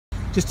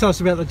Just tell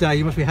us about the day.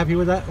 You must be happy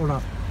with that, or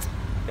not?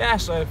 Yeah,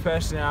 so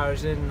personally I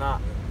was in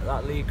that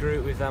league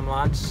group with them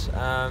lads.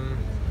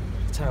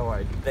 Tell you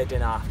what, they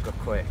didn't half go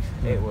quick.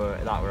 That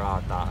were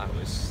hard. That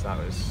was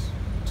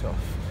tough.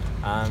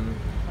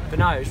 But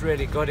no, it was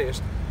really good.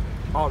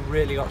 I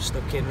really got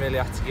stuck in. Really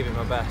had to give it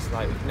my best.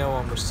 Like no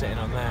one was sitting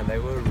on there. They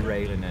were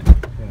railing in.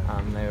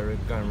 They were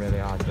going really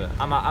hard. But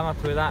I'm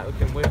happy with that.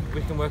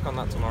 We can work on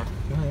that tomorrow.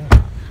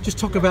 Yeah. Just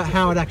talk about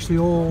how it actually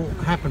all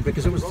happened,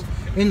 because it was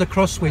in the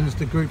crosswinds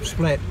the group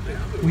split.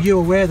 Were you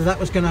aware that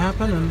was going to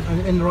happen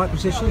and in the right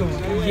position?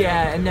 Or?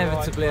 Yeah,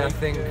 inevitably I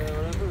think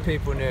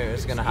people knew it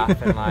was going to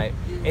happen. Like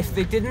if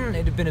they didn't,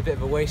 it'd have been a bit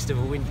of a waste of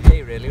a windy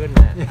day, really, wouldn't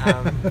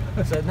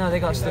it? So no, they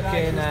got stuck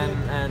in,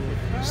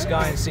 and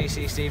Sky and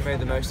CCC made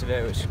the most of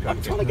it, which is great.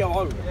 I'm trying to go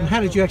home. And how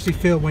did you actually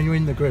feel when you were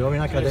in the group? I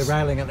mean, okay, they're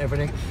railing and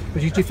everything,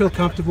 but did you feel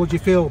comfortable? Did you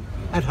feel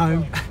at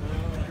home?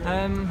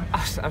 I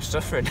was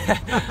suffering.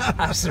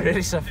 I was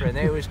really suffering.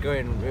 It was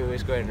going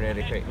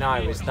really quick.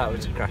 No, that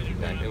was a cracking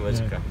day. It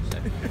was a cracking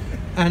day.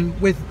 And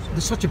with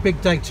such a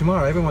big day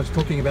tomorrow, everyone's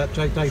talking about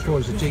day 4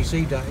 as a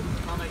GC day.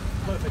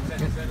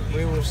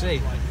 We will see.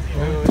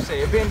 We will see.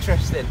 It'll be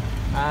interesting.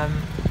 I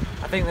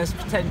think there's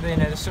potentially,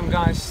 there's some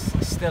guys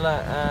still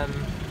that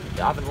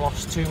haven't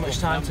lost too much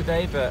time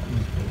today, but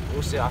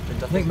we'll see what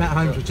happens. I think Matt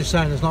Holmes was just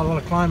saying there's not a lot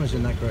of climbers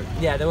in that group.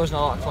 Yeah, there wasn't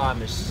a lot of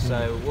climbers,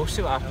 so we'll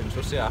see what happens.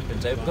 We'll see what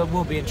happens. It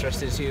will be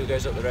interesting to see who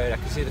goes up the road. I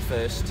can see the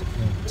first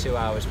 2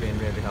 hours being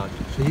really hard.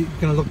 So you're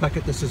going to look back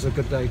at this as a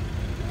good day?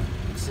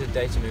 This is a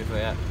day to move,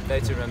 yeah.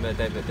 Day to remember,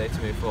 day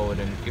to move forward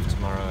and give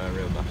tomorrow a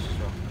real bash as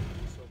well.